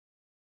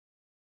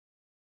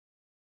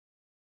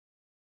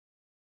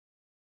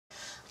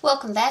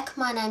Welcome back,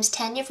 my name's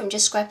Tanya from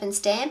Just Scrap and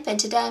Stamp, and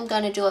today I'm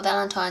going to do a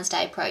Valentine's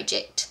Day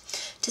project.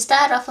 To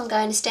start off, I'm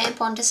going to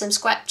stamp onto some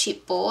scrap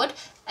chipboard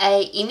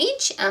a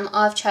image.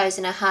 I've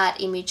chosen a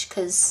heart image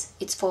because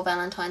it's for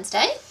Valentine's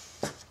Day.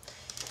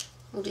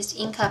 We'll just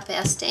ink up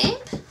our stamp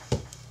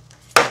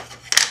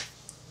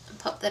and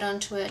pop that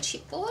onto our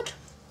chipboard.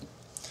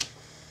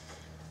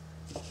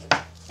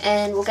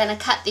 And we're going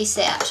to cut this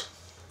out,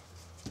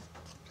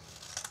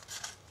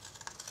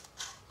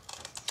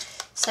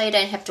 so you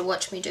don't have to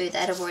watch me do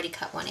that. I've already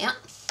cut one out.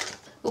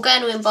 We're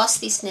going to emboss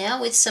this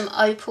now with some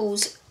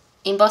Opals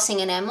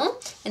embossing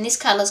enamel, and this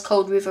colour is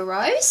called River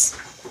Rose.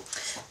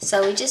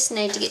 So we just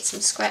need to get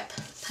some scrap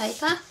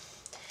paper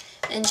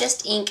and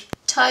just ink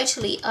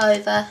totally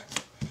over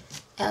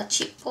our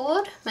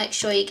chipboard. Make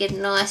sure you get a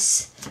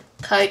nice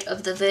coat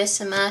of the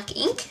Versamark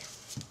ink.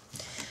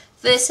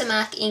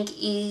 Versamark ink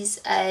is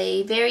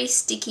a very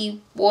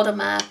sticky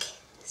watermark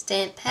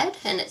stamp pad,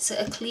 and it's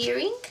a clear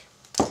ink.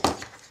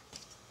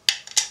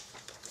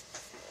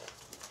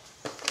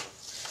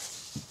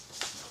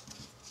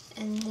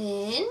 And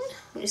then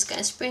we're just going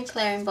to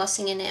sprinkle our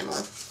embossing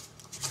enamel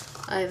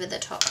over the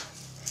top.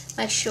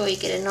 Make sure you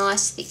get a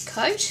nice thick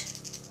coat.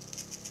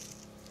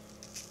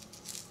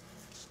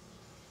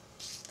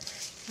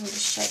 I'll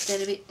just shake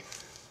that a bit,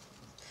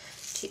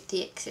 tip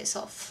the excess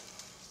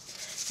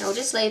off. Now we'll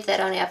just leave that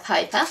on our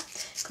paper,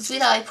 because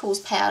with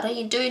Opals powder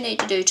you do need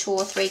to do 2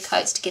 or 3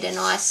 coats to get a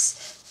nice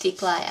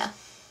thick layer.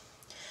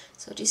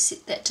 So we'll just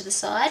sit that to the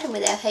side, and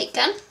with our heat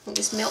gun we'll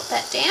just melt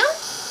that down.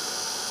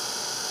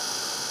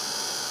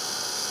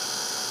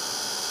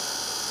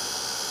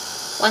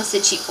 Once the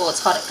chipboard's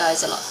hot, it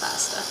goes a lot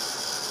faster.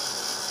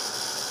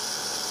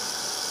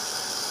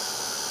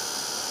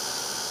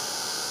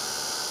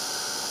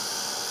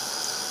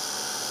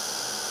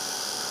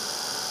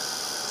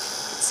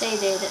 You can see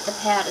there that the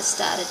powder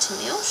started to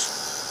melt.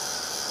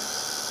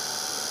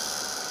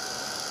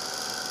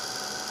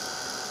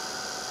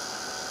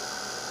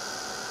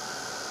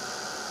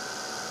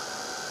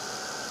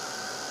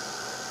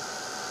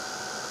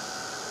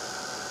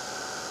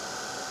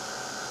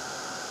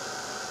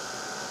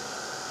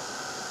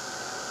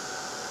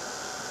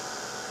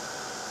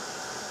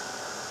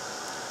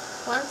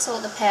 Once all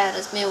the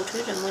powder's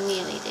melted and we're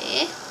nearly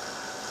there,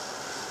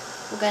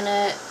 we're going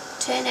to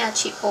turn our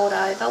chipboard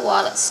over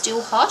while it's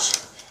still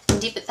hot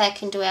and dip it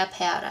back into our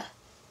powder.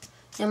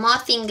 Now my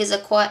fingers are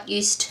quite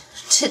used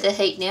to the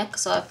heat now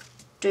because I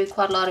do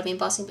quite a lot of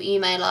embossing, but you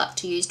may like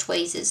to use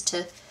tweezers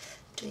to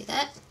do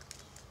that.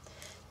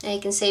 Now you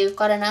can see we've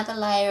got another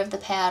layer of the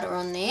powder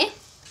on there.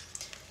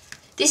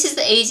 This is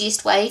the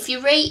easiest way. If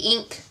you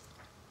re-ink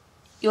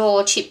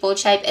your chipboard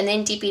shape and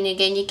then dip in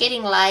again, you're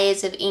getting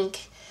layers of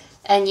ink,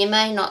 and you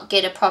may not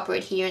get a proper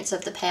adherence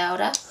of the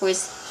powder,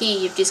 whereas here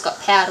you've just got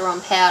powder on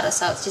powder,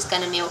 so it's just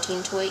going to melt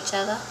into each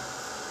other.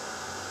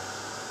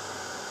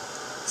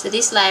 So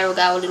this layer will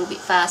go a little bit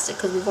faster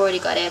because we've already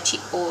got our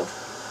chipboard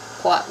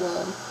quite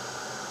warm.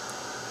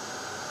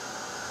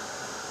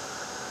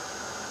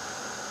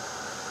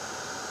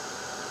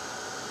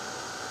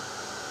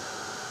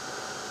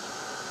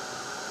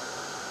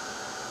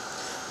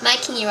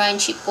 Making your own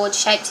chipboard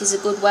shapes is a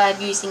good way of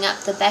using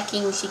up the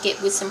backings you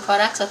get with some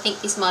products. I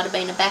think this might have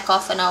been a back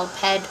off an old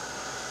pad,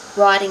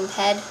 writing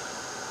pad,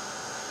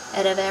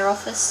 out of our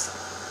office.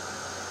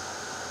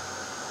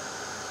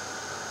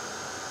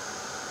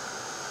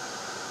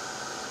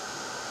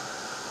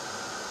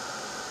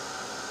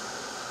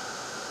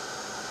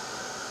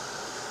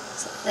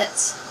 So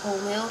that's all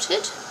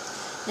melted.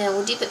 Now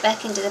we'll dip it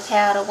back into the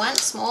powder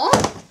once more.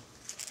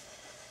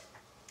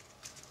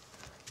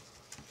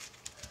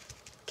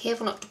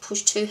 Careful not to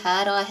push too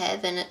hard, I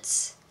have, and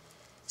it's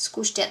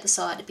squished out the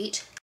side a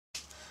bit.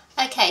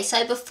 Okay,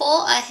 so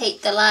before I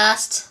heat the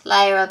last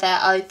layer of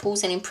our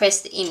opals and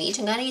impress the image,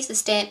 I'm going to use the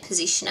stamp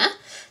positioner,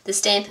 the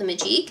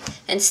Stamp-A-Majig,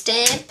 and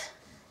stamp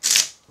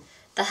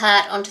the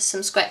heart onto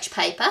some scratch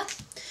paper.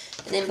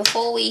 And then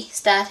before we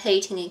start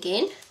heating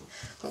again,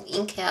 we'll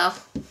ink our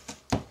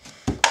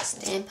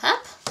stamp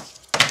up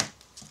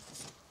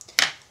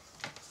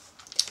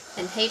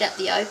and heat up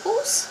the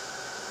opals.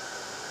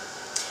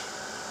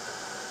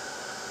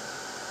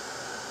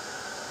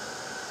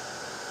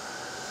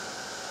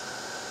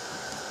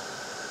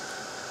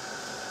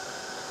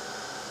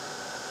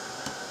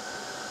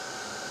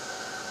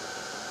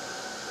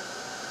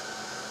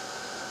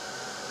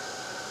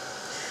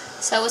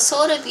 So we're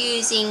sort of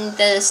using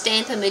the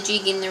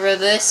Stamp-A-Majig in the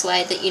reverse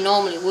way that you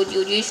normally would.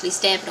 You'd usually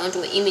stamp it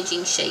onto an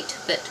imaging sheet,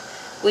 but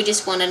we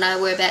just want to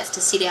know whereabouts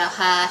to sit our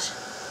heart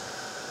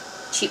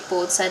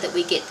chipboard so that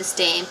we get the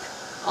stamp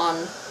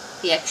on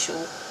the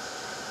actual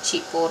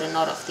chipboard and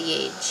not off the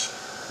edge.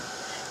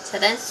 So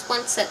that's,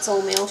 once that's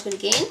all melted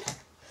again,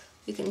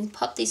 we can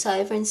pop this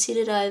over and sit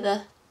it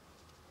over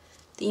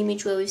the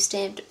image where we've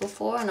stamped it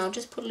before, and I'll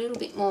just put a little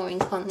bit more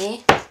ink on there.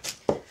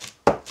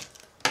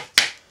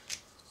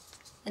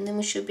 And then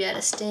we should be able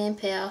to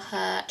stamp our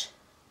heart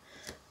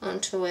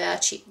onto our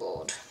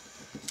chipboard.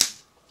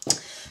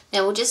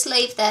 Now we'll just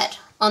leave that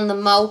on the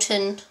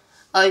molten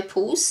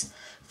opals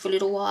for a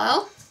little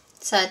while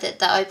so that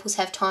the opals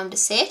have time to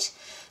set.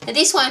 Now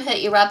this won't hurt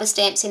your rubber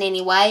stamps in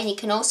any way, and you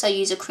can also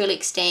use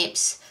acrylic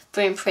stamps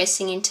for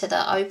impressing into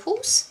the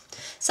opals.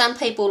 Some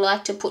people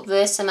like to put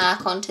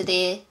Versamark onto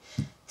their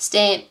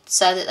stamp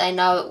so that they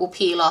know it will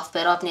peel off,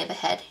 but I've never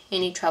had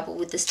any trouble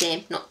with the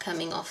stamp not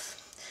coming off.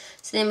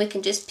 So then we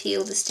can just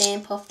peel the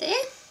stamp off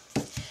there,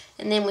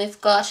 and then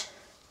we've got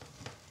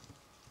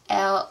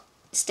our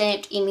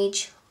stamped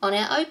image on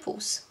our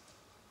opals.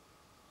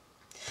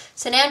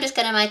 So now I'm just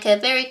going to make a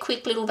very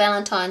quick little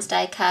Valentine's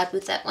Day card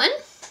with that one.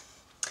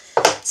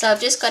 So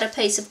I've just got a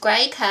piece of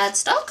grey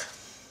cardstock,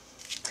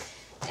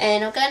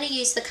 and I'm going to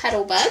use the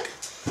Cuddle Bug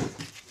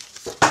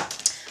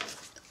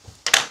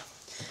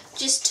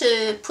just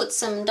to put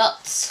some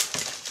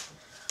dots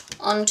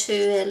onto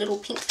a little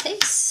pink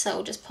piece. So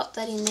we'll just pop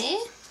that in there.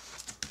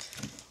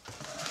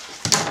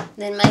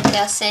 Then make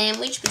our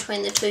sandwich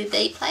between the two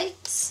B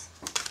plates.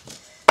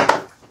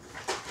 Run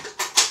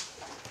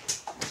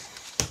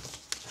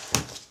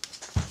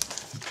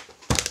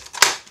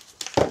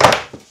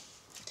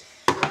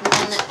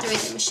that through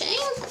the machine.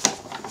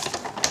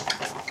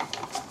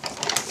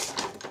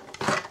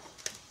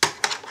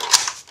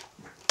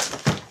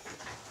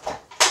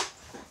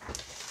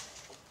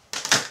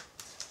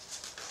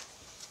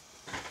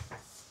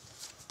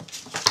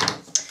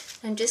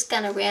 I'm just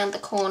going to round the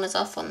corners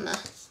off on the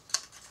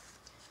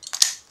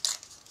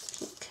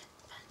pink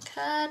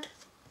card.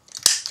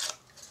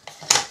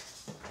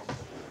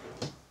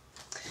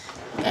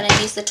 I'm going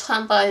to use the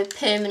Tombow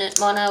permanent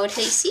mono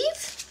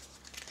adhesive.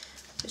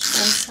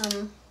 Just run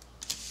some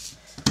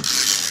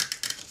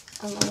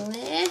along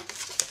there.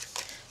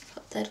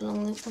 Put that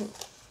along the...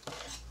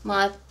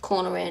 My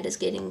corner round is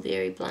getting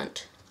very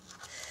blunt.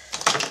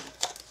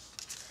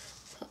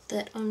 Pop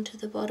that onto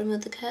the bottom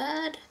of the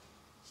card.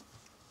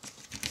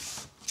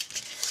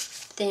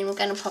 Then we're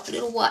going to pop a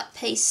little white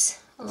piece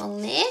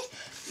along there.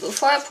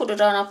 Before I put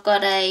it on, I've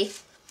got a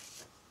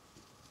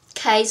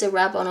Kaiser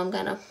rub on. I'm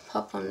going to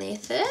pop on there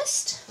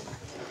first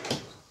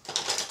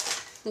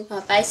with my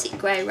basic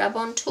grey rub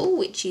on tool,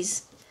 which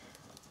is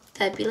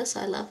fabulous.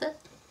 I love it.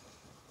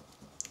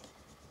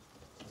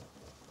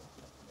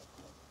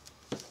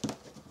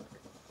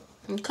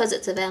 And because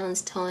it's a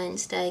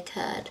Valentine's Day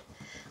card,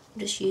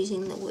 I'm just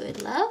using the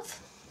word love.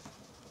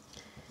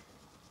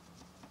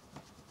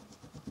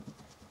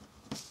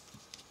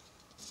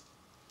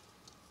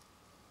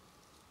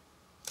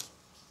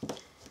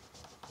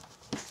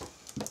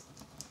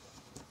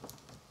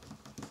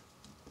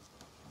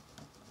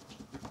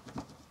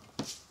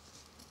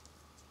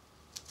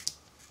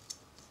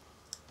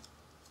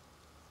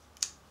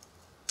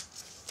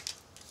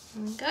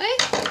 There we go.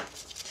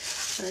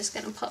 So I'm just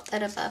going to pop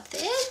that above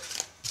there.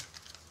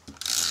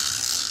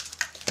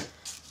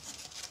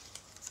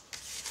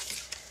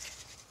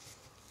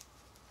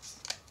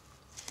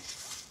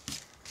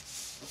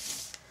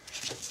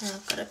 Now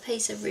I've got a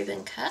piece of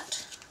ribbon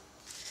cut,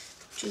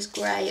 which is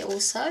grey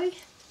also.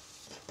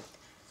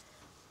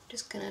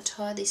 Just going to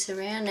tie this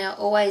around. Now I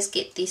always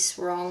get this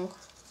wrong.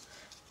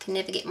 I can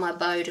never get my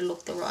bow to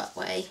look the right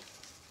way.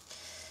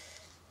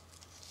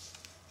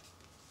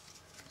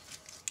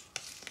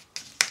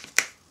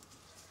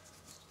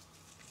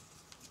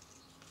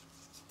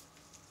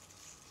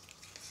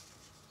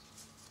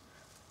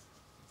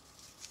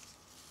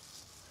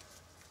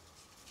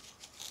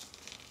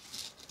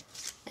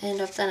 And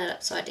I've done it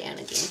upside down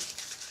again.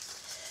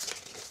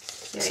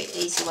 Very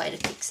easy way to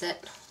fix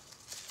that.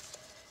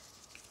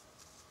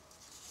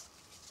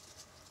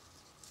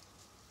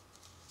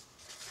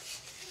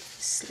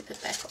 Slip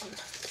it back on.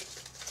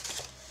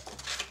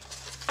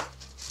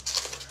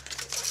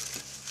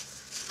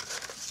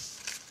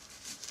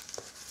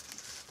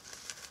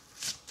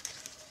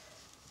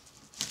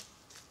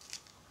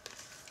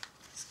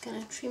 Just going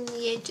to trim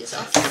the edges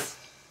off.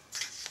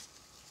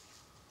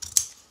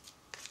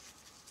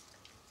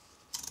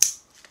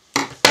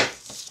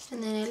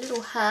 And then a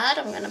little heart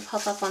I'm going to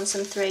pop up on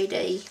some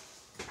 3D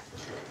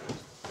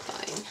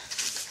foam.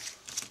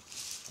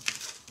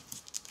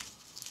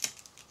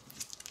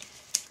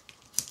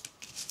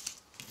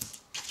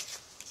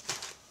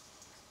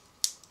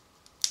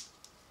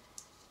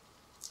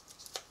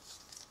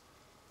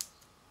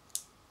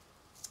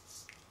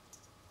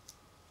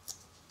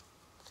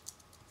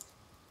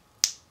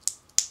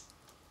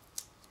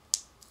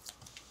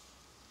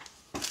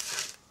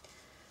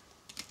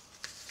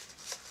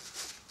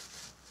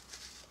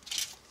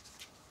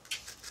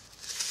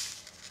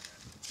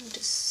 And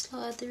just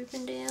slide the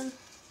ribbon down,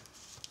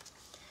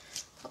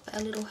 pop our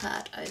little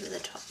heart over the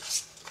top.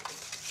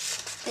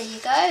 There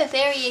you go, a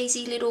very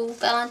easy little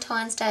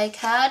Valentine's Day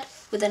card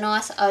with a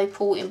nice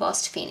opal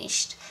embossed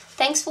finish.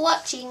 Thanks for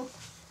watching.